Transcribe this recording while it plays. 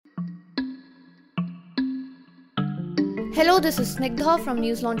Hello, this is Snigdha from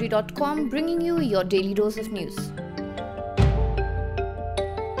newslaundry.com bringing you your daily dose of news.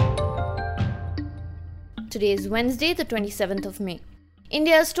 Today is Wednesday, the 27th of May.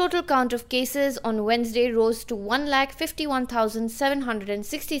 India's total count of cases on Wednesday rose to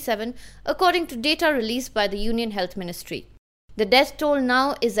 1,51,767 according to data released by the Union Health Ministry. The death toll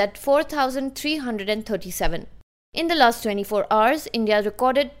now is at 4,337. In the last 24 hours, India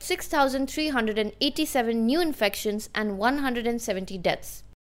recorded 6,387 new infections and 170 deaths.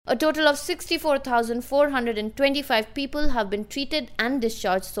 A total of 64,425 people have been treated and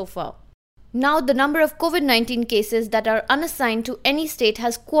discharged so far. Now, the number of COVID-19 cases that are unassigned to any state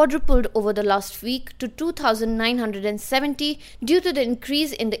has quadrupled over the last week to 2,970 due to the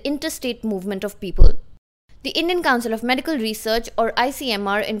increase in the interstate movement of people. The Indian Council of Medical Research or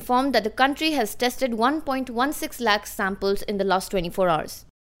ICMR informed that the country has tested 1.16 lakh samples in the last 24 hours.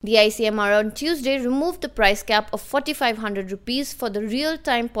 The ICMR on Tuesday removed the price cap of 4,500 rupees for the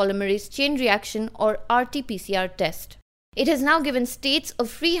real-time polymerase chain reaction or RT-PCR test. It has now given states a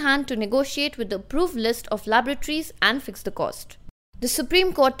free hand to negotiate with the approved list of laboratories and fix the cost. The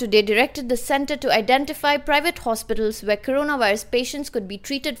Supreme Court today directed the centre to identify private hospitals where coronavirus patients could be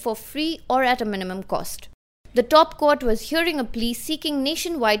treated for free or at a minimum cost. The top court was hearing a plea seeking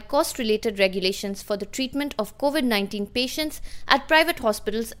nationwide cost-related regulations for the treatment of COVID-19 patients at private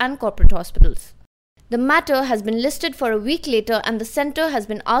hospitals and corporate hospitals. The matter has been listed for a week later and the centre has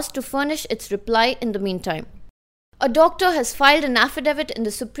been asked to furnish its reply in the meantime. A doctor has filed an affidavit in the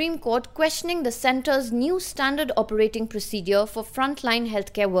Supreme Court questioning the centre's new standard operating procedure for frontline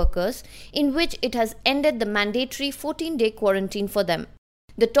healthcare workers, in which it has ended the mandatory 14-day quarantine for them.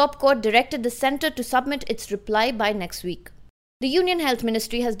 The top court directed the centre to submit its reply by next week. The Union Health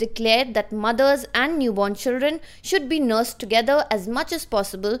Ministry has declared that mothers and newborn children should be nursed together as much as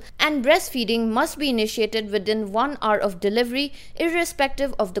possible and breastfeeding must be initiated within 1 hour of delivery,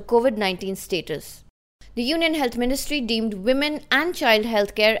 irrespective of the COVID-19 status. The Union Health Ministry deemed women and child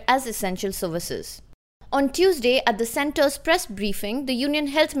healthcare as essential services. On Tuesday, at the centre's press briefing, the Union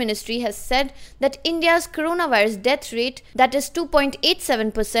Health Ministry has said that India's coronavirus death rate, that is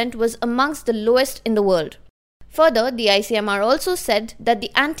 2.87%, was amongst the lowest in the world. Further, the ICMR also said that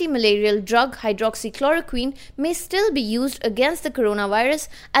the anti-malarial drug hydroxychloroquine may still be used against the coronavirus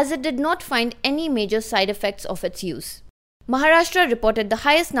as it did not find any major side effects of its use. Maharashtra reported the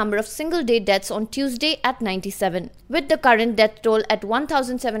highest number of single-day deaths on Tuesday at 97. With the current death toll at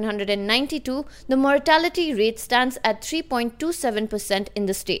 1,792, the mortality rate stands at 3.27% in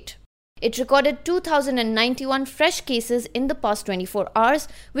the state. It recorded 2,091 fresh cases in the past 24 hours,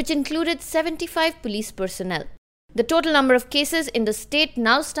 which included 75 police personnel. The total number of cases in the state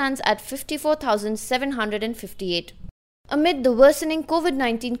now stands at 54,758. Amid the worsening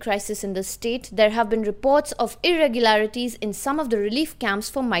COVID-19 crisis in the state, there have been reports of irregularities in some of the relief camps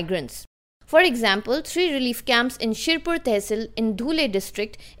for migrants. For example, 3 relief camps in Shirpur Tehsil in Dhule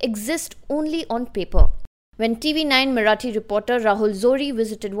district exist only on paper. When TV9 Marathi reporter Rahul Zori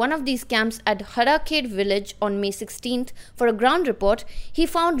visited one of these camps at Harakhed village on May 16th for a ground report, he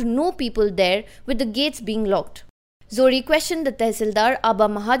found no people there with the gates being locked. Zori questioned the Tehsildar Abba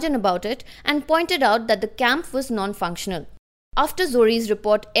Mahajan about it and pointed out that the camp was non-functional. After Zori's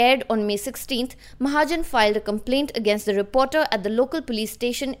report aired on May 16th, Mahajan filed a complaint against the reporter at the local police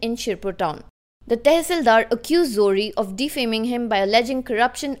station in Shirpur town. The Tehsildar accused Zori of defaming him by alleging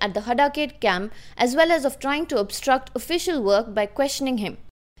corruption at the Harakhed camp as well as of trying to obstruct official work by questioning him.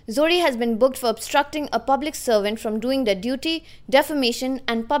 Zori has been booked for obstructing a public servant from doing their duty, defamation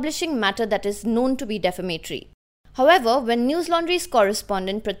and publishing matter that is known to be defamatory. However, when News Laundry's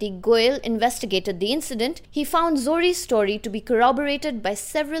correspondent Pratik Goyal investigated the incident, he found Zori's story to be corroborated by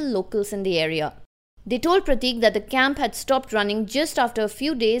several locals in the area. They told Pratik that the camp had stopped running just after a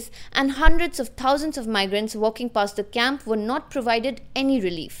few days and hundreds of thousands of migrants walking past the camp were not provided any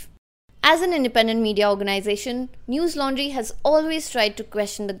relief. As an independent media organization, News Laundry has always tried to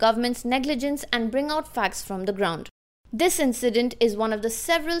question the government's negligence and bring out facts from the ground. This incident is one of the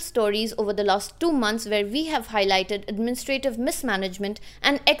several stories over the last 2 months where we have highlighted administrative mismanagement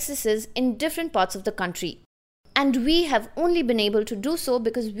and excesses in different parts of the country. And we have only been able to do so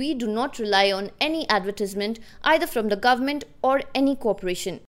because we do not rely on any advertisement either from the government or any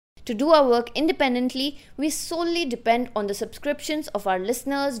corporation. To do our work independently, we solely depend on the subscriptions of our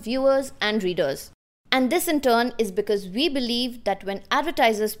listeners, viewers, and readers. And this in turn is because we believe that when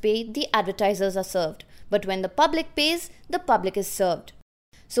advertisers pay, the advertisers are served. But when the public pays, the public is served.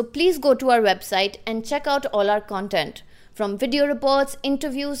 So please go to our website and check out all our content. From video reports,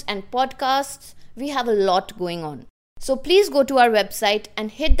 interviews and podcasts, we have a lot going on. So please go to our website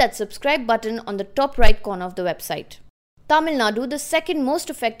and hit that subscribe button on the top right corner of the website. Tamil Nadu, the second most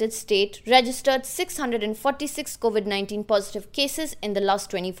affected state, registered 646 COVID-19 positive cases in the last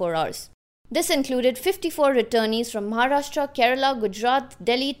 24 hours. This included 54 returnees from Maharashtra, Kerala, Gujarat,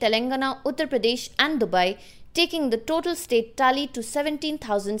 Delhi, Telangana, Uttar Pradesh and Dubai, taking the total state tally to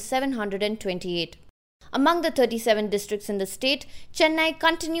 17,728. Among the 37 districts in the state, Chennai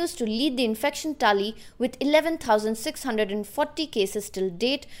continues to lead the infection tally with 11,640 cases till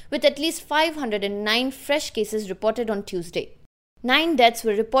date, with at least 509 fresh cases reported on Tuesday. 9 deaths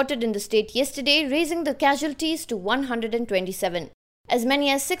were reported in the state yesterday, raising the casualties to 127. As many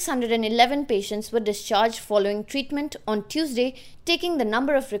as 611 patients were discharged following treatment on Tuesday, taking the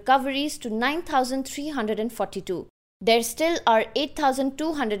number of recoveries to 9,342. There still are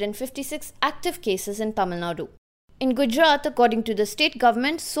 8,256 active cases in Tamil Nadu. In Gujarat, according to the state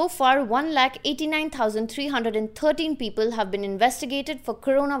government, so far 1,89,313 people have been investigated for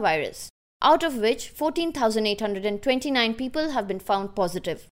coronavirus, out of which 14,829 people have been found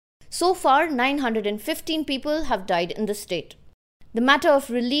positive. So far, 915 people have died in the state. The matter of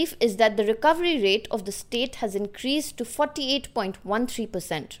relief is that the recovery rate of the state has increased to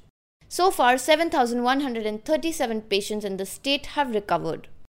 48.13%. So far, 7,137 patients in the state have recovered.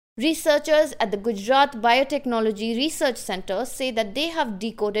 Researchers at the Gujarat Biotechnology Research Centre say that they have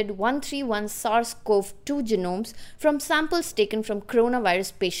decoded 131 SARS-CoV-2 genomes from samples taken from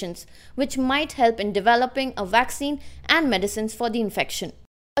coronavirus patients, which might help in developing a vaccine and medicines for the infection.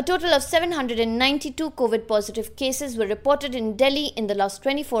 A total of 792 COVID-positive cases were reported in Delhi in the last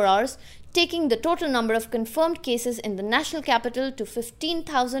 24 hours, taking the total number of confirmed cases in the national capital to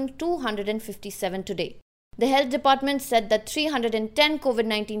 15,257 today. The health department said that 310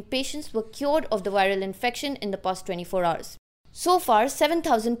 COVID-19 patients were cured of the viral infection in the past 24 hours. So far,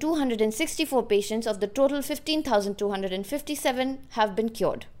 7,264 patients of the total 15,257 have been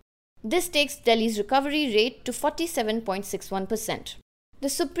cured. This takes Delhi's recovery rate to 47.61%. The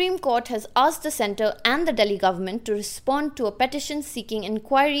Supreme Court has asked the centre and the Delhi government to respond to a petition seeking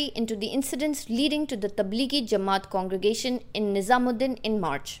inquiry into the incidents leading to the Tablighi Jamaat congregation in Nizamuddin in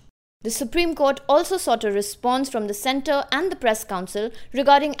March. The Supreme Court also sought a response from the centre and the Press Council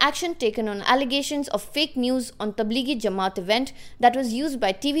regarding action taken on allegations of fake news on Tablighi Jamaat event that was used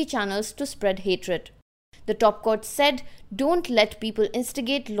by TV channels to spread hatred. The top court said, "Don't let people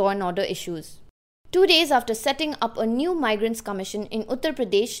instigate law and order issues." 2 days after setting up a new Migrants Commission in Uttar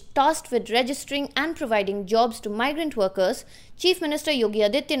Pradesh tasked with registering and providing jobs to migrant workers, Chief Minister Yogi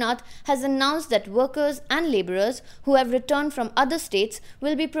Adityanath has announced that workers and labourers who have returned from other states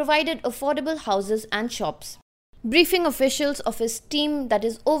will be provided affordable houses and shops. Briefing officials of his team that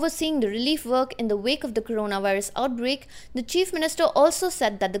is overseeing the relief work in the wake of the coronavirus outbreak, the Chief Minister also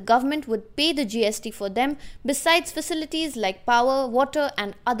said that the government would pay the GST for them besides facilities like power, water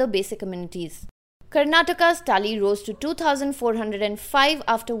and other basic amenities. Karnataka's tally rose to 2,405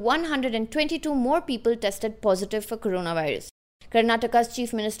 after 122 more people tested positive for coronavirus. Karnataka's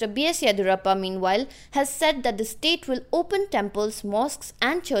Chief Minister B.S. Yediyurappa, meanwhile, has said that the state will open temples, mosques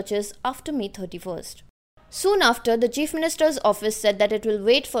and churches after May 31st. Soon after, the Chief Minister's office said that it will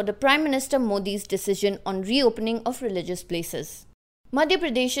wait for the Prime Minister Modi's decision on reopening of religious places. Madhya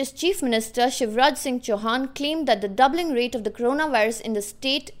Pradesh's Chief Minister Shivraj Singh Chauhan claimed that the doubling rate of the coronavirus in the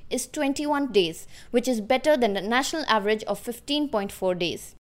state is 21 days, which is better than the national average of 15.4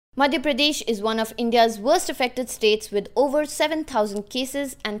 days. Madhya Pradesh is one of India's worst affected states with over 7,000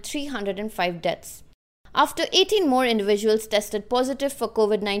 cases and 305 deaths. After 18 more individuals tested positive for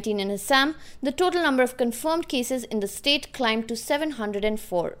COVID-19 in Assam, the total number of confirmed cases in the state climbed to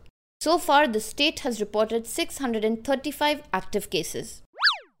 704. So far, the state has reported 635 active cases.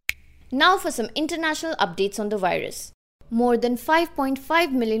 Now for some international updates on the virus. More than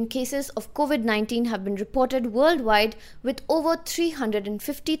 5.5 million cases of COVID-19 have been reported worldwide, with over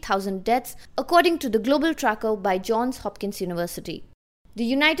 350,000 deaths, according to the global tracker by Johns Hopkins University. The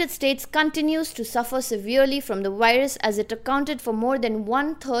United States continues to suffer severely from the virus as it accounted for more than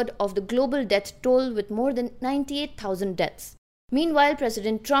one-third of the global death toll with more than 98,000 deaths. Meanwhile,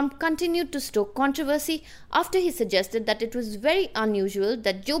 President Trump continued to stoke controversy after he suggested that it was very unusual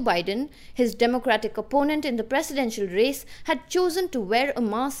that Joe Biden, his Democratic opponent in the presidential race, had chosen to wear a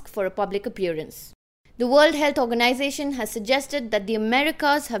mask for a public appearance. The World Health Organization has suggested that the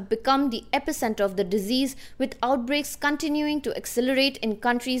Americas have become the epicenter of the disease, with outbreaks continuing to accelerate in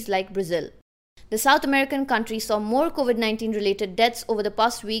countries like Brazil. The South American country saw more COVID-19 related deaths over the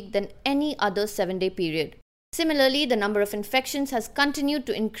past week than any other 7-day period. Similarly, the number of infections has continued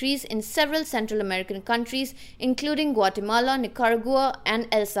to increase in several Central American countries, including Guatemala, Nicaragua, and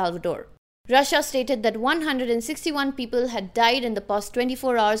El Salvador. Russia stated that 161 people had died in the past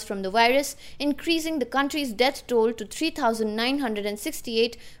 24 hours from the virus, increasing the country's death toll to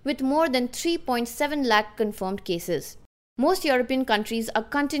 3,968 with more than 3.7 lakh confirmed cases. Most European countries are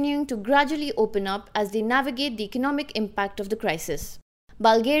continuing to gradually open up as they navigate the economic impact of the crisis.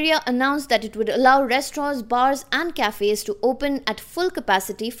 Bulgaria announced that it would allow restaurants, bars and cafes to open at full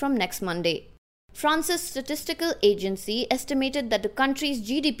capacity from next Monday. France's statistical agency estimated that the country's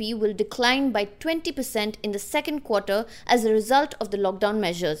GDP will decline by 20% in the second quarter as a result of the lockdown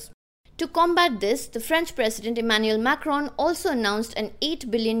measures. To combat this, the French President Emmanuel Macron also announced an €8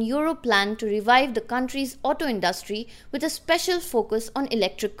 billion plan to revive the country's auto industry with a special focus on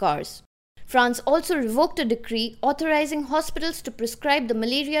electric cars. France also revoked a decree authorizing hospitals to prescribe the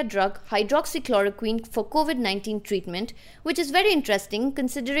malaria drug hydroxychloroquine for COVID-19 treatment, which is very interesting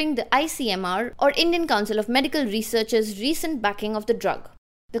considering the ICMR or Indian Council of Medical Research's recent backing of the drug.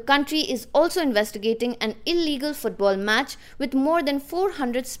 The country is also investigating an illegal football match with more than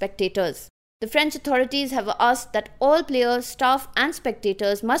 400 spectators. The French authorities have asked that all players, staff and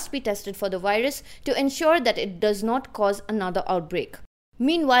spectators must be tested for the virus to ensure that it does not cause another outbreak.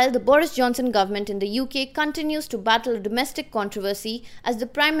 Meanwhile, the Boris Johnson government in the UK continues to battle a domestic controversy as the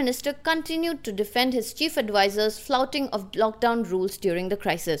Prime Minister continued to defend his chief advisor's flouting of lockdown rules during the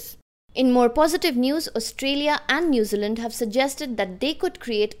crisis. In more positive news, Australia and New Zealand have suggested that they could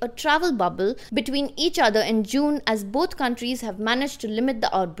create a travel bubble between each other in June as both countries have managed to limit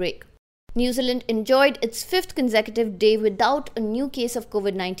the outbreak. New Zealand enjoyed its 5th consecutive day without a new case of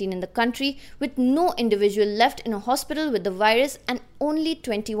COVID-19 in the country, with no individual left in a hospital with the virus and only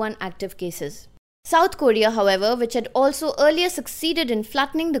 21 active cases. South Korea, however, which had also earlier succeeded in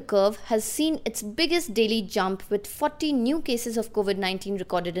flattening the curve, has seen its biggest daily jump with 40 new cases of COVID-19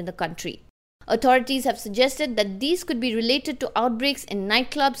 recorded in the country. Authorities have suggested that these could be related to outbreaks in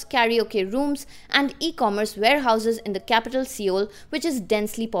nightclubs, karaoke rooms, and e-commerce warehouses in the capital Seoul, which is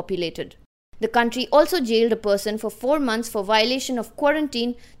densely populated. The country also jailed a person for 4 months for violation of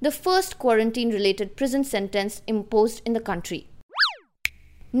quarantine, the first quarantine-related prison sentence imposed in the country.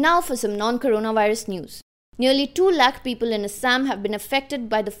 Now for some non-coronavirus news. Nearly 2 lakh people in Assam have been affected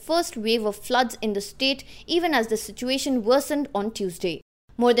by the first wave of floods in the state, even as the situation worsened on Tuesday.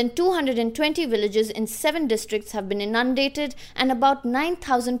 More than 220 villages in 7 districts have been inundated and about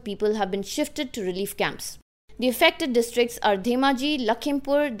 9,000 people have been shifted to relief camps. The affected districts are Dhemaji,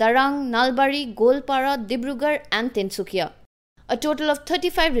 Lakhimpur, Darang, Nalbari, Golpara, Dibrugarh and Tinsukia. A total of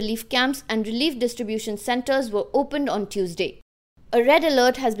 35 relief camps and relief distribution centers were opened on Tuesday. A red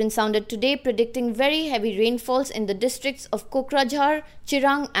alert has been sounded today predicting very heavy rainfalls in the districts of Kokrajhar,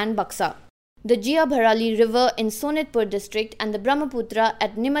 Chirang and Baksa. The Jia Bharali River in Sonitpur district and the Brahmaputra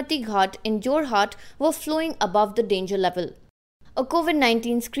at Nimati Ghat in Jorhat were flowing above the danger level. A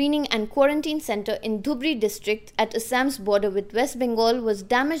COVID-19 screening and quarantine center in Dhubri district at Assam's border with West Bengal was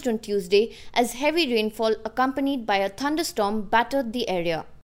damaged on Tuesday as heavy rainfall accompanied by a thunderstorm battered the area.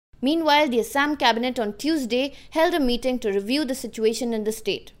 Meanwhile, the Assam cabinet on Tuesday held a meeting to review the situation in the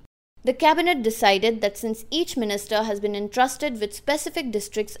state. The cabinet decided that since each minister has been entrusted with specific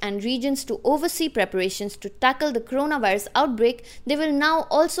districts and regions to oversee preparations to tackle the coronavirus outbreak, they will now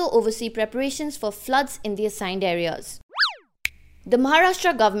also oversee preparations for floods in the assigned areas. The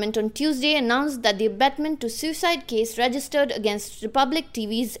Maharashtra government on Tuesday announced that the abetment to suicide case registered against Republic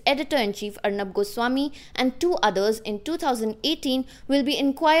TV's editor-in-chief Arnab Goswami and 2 others in 2018 will be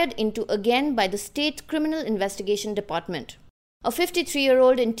inquired into again by the State Criminal Investigation Department. A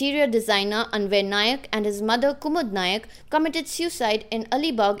 53-year-old interior designer Anvay Nayak and his mother Kumud Nayak committed suicide in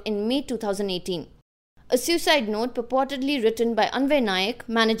Alibag in May 2018. A suicide note purportedly written by Anvay Nayak,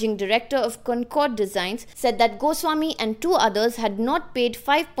 managing director of Concord Designs, said that Goswami and 2 others had not paid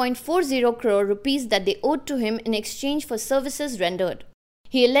 5.40 crore rupees that they owed to him in exchange for services rendered.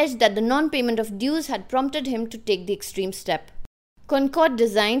 He alleged that the non-payment of dues had prompted him to take the extreme step. Concord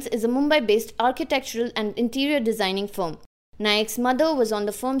Designs is a Mumbai-based architectural and interior designing firm. Nayak's mother was on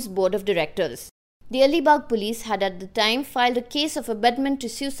the firm's board of directors. The Alibag police had at the time filed a case of abetment to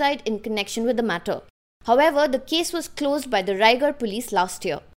suicide in connection with the matter. However, the case was closed by the Raigarh police last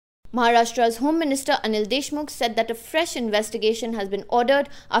year. Maharashtra's Home Minister Anil Deshmukh said that a fresh investigation has been ordered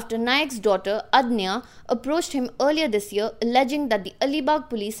after Nayak's daughter Adnya approached him earlier this year alleging that the Alibag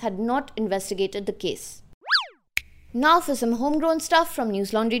police had not investigated the case. Now for some homegrown stuff from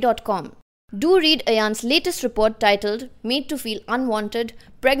newslaundry.com. Do read Ayan's latest report titled Made to Feel Unwanted,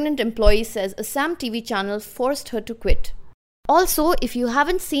 Pregnant Employee Says Assam TV Channel Forced Her to Quit. Also, if you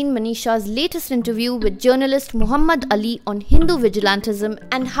haven't seen Manisha's latest interview with journalist Muhammad Ali on Hindu vigilantism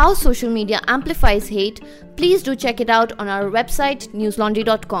and how social media amplifies hate, please do check it out on our website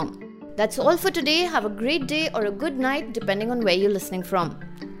newslaundry.com. That's all for today. Have a great day or a good night depending on where you're listening from.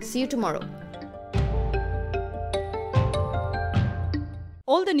 See you tomorrow.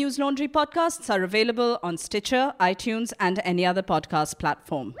 All the News Laundry podcasts are available on Stitcher, iTunes, and any other podcast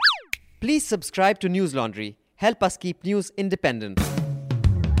platform. Please subscribe to News Laundry. Help us keep news independent.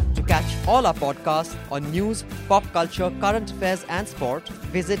 To catch all our podcasts on news, pop culture, current affairs, and sport,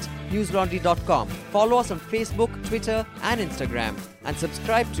 visit newslaundry.com. Follow us on Facebook, Twitter, and Instagram, and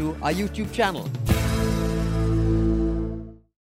subscribe to our YouTube channel.